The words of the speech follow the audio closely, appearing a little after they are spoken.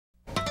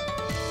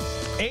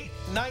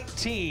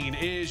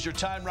8:19 is your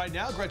time right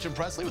now. Gretchen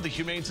Presley with the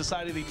Humane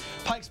Society of the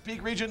Pikes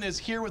Peak region is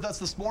here with us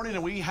this morning,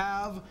 and we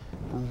have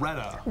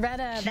Retta.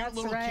 Retta, cute that's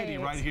little kitty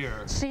right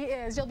here. She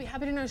is. You'll be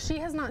happy to know she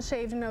has not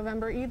shaved in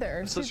November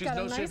either. So she's got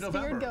a nice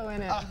beard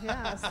going in.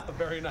 Yes.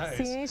 Very nice.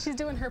 See, she's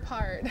doing her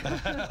part.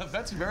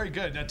 That's very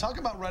good. Now talk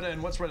about Retta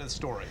and what's Retta's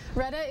story.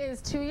 Retta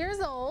is 2 years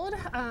old,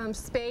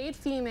 spayed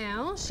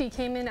female. She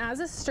came in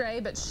as a stray,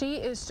 but she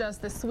is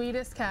just the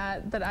sweetest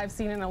cat that I've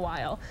seen in a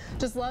while.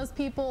 Just loves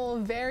people,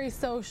 very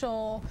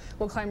social,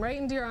 will climb right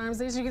into your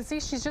arms. As you can see,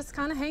 she's just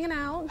kind of hanging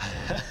out.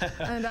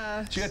 And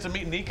she got to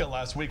meet Nika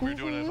last week. We were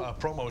doing a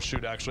promo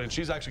shoot actually, and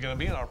she's actually going to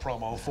be in our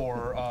promo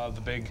for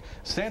the big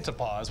Santa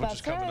Paws, which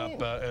is coming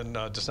up in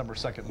December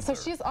 2nd and 3rd. So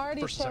she's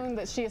already shown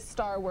that she is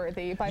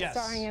star-worthy by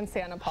starring in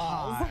Santa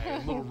Paws. Hi,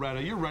 little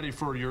Retta, you're ready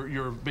for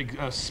your big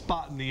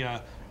spot in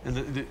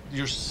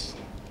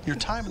your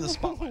time in the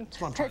spotlight.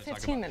 That's what I'm trying to talk about.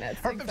 15 minutes.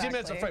 Her 15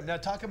 minutes of frame. Now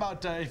talk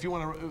about if you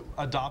want to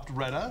adopt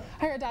Retta.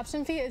 Her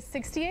adoption fee is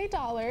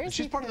 $68. And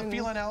she's part of the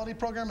felinality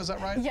program, is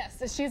that right?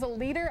 Yes, she's a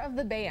leader of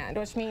the band,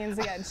 which means,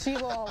 again, she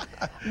will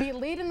be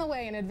leading the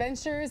way in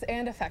adventures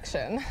and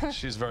affection.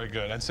 She's very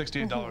good. And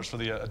 $68 for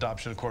the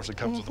adoption, of course, it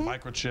comes with the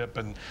microchip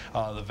and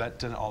the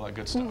vet and all that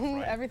good stuff,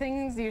 right?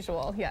 Everything as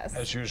usual, yes.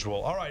 As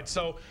usual. All right,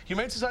 so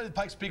Humane Society of the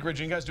Pikes Peak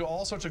region, you guys do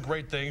all sorts of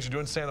great things. You're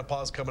doing Santa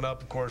Paws coming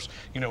up, of course.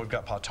 You know, we've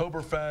got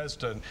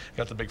Pawtoberfest and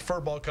got the big fur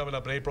ball coming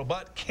up in April,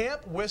 but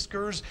Camp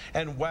Whiskers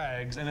and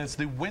Wags, and it's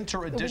the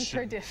winter edition.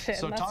 Winter edition,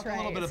 so talk a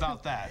little bit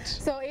about that.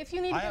 So if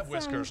you need to I have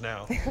whiskers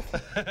now.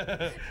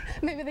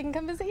 Maybe they can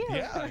come visit you.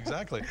 Yeah,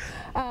 exactly.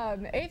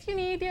 If you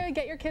need to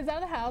get your kids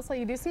out of the house while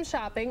you do some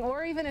shopping,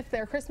 or even if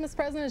their Christmas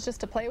present is just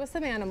to play with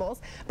some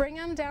animals, bring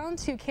them down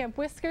to Camp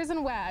Whiskers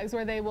and Wags,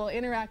 where they will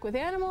interact with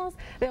animals.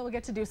 They will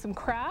get to do some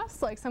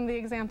crafts, like some of the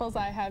examples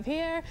I have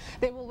here.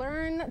 They will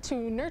learn to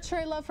nurture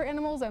a love for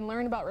animals and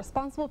learn about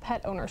responsible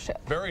pet ownership.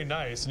 Very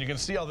nice, and you can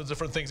see all the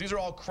different things. These are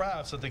all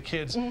crafts that the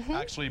kids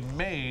actually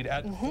made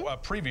at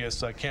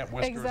previous Camp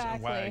Whiskers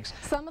and Wags.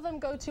 Some of them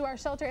go to our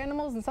shelter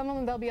animals, and some of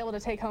them they'll be able to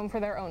take home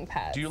for their own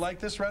pets. Do you like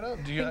this, Retta?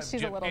 Do you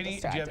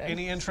have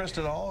any interest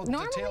at all?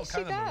 Normally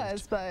she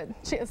does, but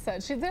she has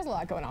said there's a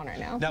lot going on right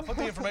now. Now put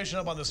the information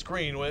up on the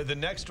screen. The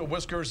next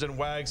Whiskers and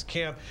Wags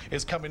camp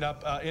is coming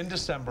up in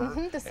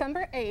December.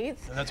 December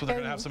 8th. And that's when they're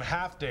going to have some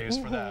half days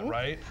for that,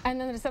 right?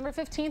 And then December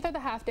 15th are the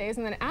half days,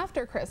 and then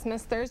after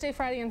Christmas, Thursday,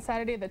 Friday, and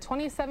Saturday, the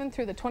 27th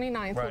through the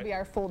 29th will be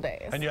our full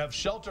days. And you have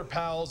Shelter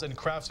Pals and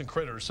Crafts and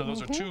Critters. So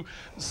those are two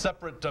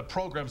separate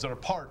programs that are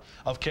part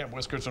of Camp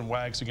Whiskers and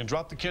Wags. So you can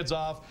drop the kids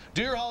off,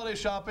 do your holiday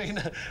shopping,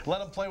 let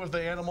them play with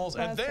the animals,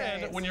 and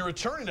then when you're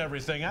returning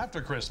everything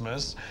after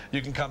Christmas,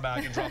 you can come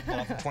back and drop them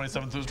off the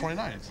 27th through the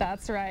 29th.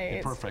 That's right.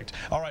 Okay, perfect.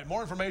 All right,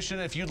 more information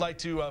if you'd like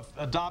to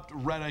adopt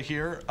Retta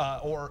here,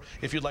 or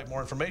if you'd like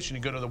more information,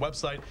 you go to the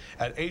website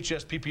at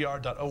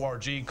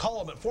hsppr.org.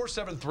 Call them at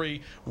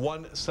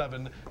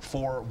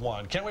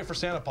 473-1741. Can't wait for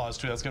Santa Paws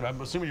too. That's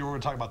I'm assuming you were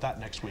going to talk about that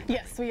next week.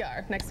 Yes, we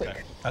are next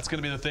week. That's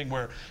going to be the thing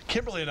where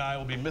Kimberly and I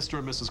will be Mr.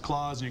 and Mrs.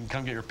 Claus. You can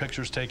come get your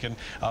pictures taken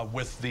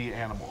with the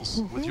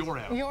animals, with your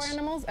animals. Your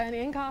animals and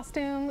in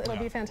costume. It'll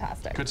be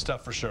fantastic. Good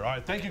stuff for sure. All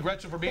right, thank you,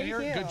 Gretchen, for being here.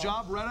 Good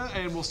job, Retta,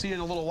 and we'll see you in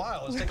a little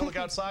while. Let's take a look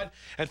outside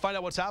and find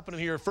out what's happening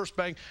here. First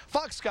Bang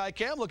Fox Sky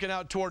Cam looking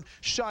out toward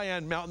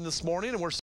Cheyenne Mountain this morning, and we're